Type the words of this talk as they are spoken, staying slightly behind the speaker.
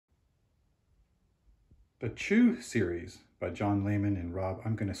the Chew series by John Layman and Rob,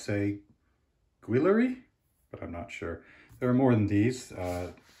 I'm going to say Guillory, but I'm not sure. There are more than these.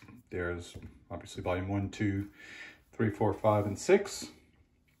 There's obviously volume 1, 2, 3, 4, 5, and 6.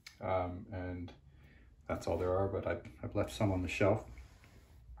 And that's all there are, but I've left some on the shelf.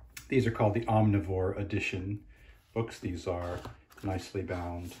 These are called the Omnivore Edition books. These are nicely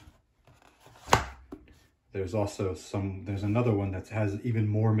bound. There's also there's another one that has even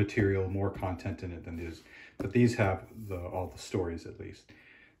more material, more content in it than these, but these have all the stories at least.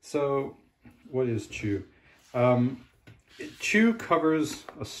 So what is Chew? Chew covers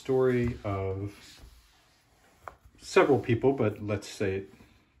a story of several people, but let's say it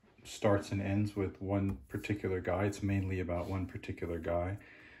starts and ends with one particular guy. It's mainly about one particular guy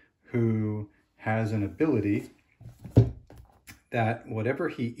who has an ability that whatever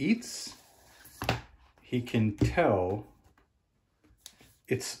he eats, he can tell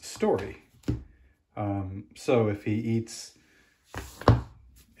its story. So if he eats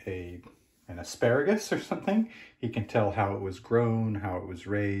an asparagus or something, he can tell how it was grown, how it was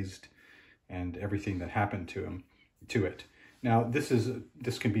raised, and everything that happened to it. Now,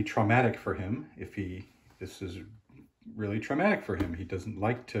 this can be traumatic for him this is really traumatic for him. He doesn't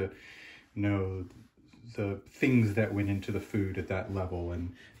like to know the things that went into the food at that level,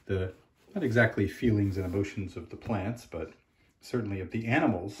 and the not exactly feelings and emotions of the plants, but certainly of the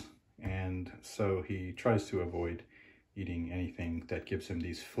animals. And so he tries to avoid eating anything that gives him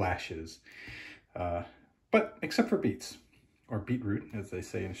these flashes, but except for beets, or beetroot, as they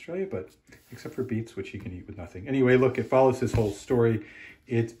say in Australia, but except for beets, which he can eat with nothing. Anyway, look, it follows his whole story.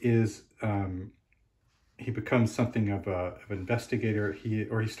 It is, he becomes something of an investigator. He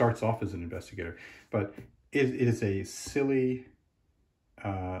starts off as an investigator, but it is a silly,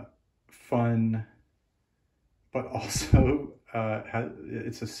 fun, but also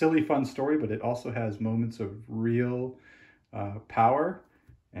it's a silly, fun story, but it also has moments of real power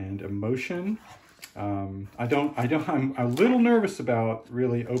and emotion. I'm a little nervous about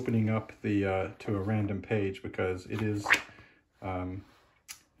really opening up to a random page, because it is,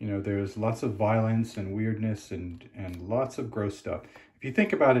 there's lots of violence and weirdness and lots of gross stuff. If you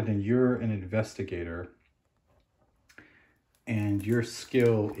think about it, and you're an investigator, and your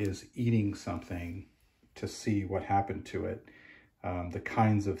skill is eating something to see what happened to it, the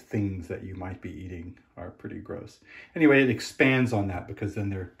kinds of things that you might be eating are pretty gross. Anyway, it expands on that, because then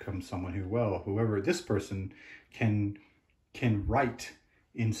there comes someone whoever this person can write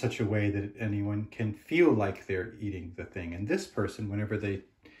in such a way that anyone can feel like they're eating the thing. And this person, whenever they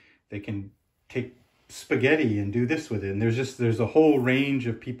can take spaghetti and do this with it, and there's a whole range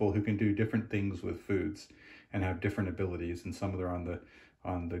of people who can do different things with foods and have different abilities, and some are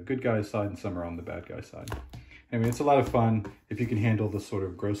on the good guy's side and some are on the bad guy's side. Anyway, it's a lot of fun if you can handle the sort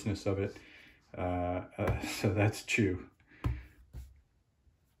of grossness of it. So that's Chew.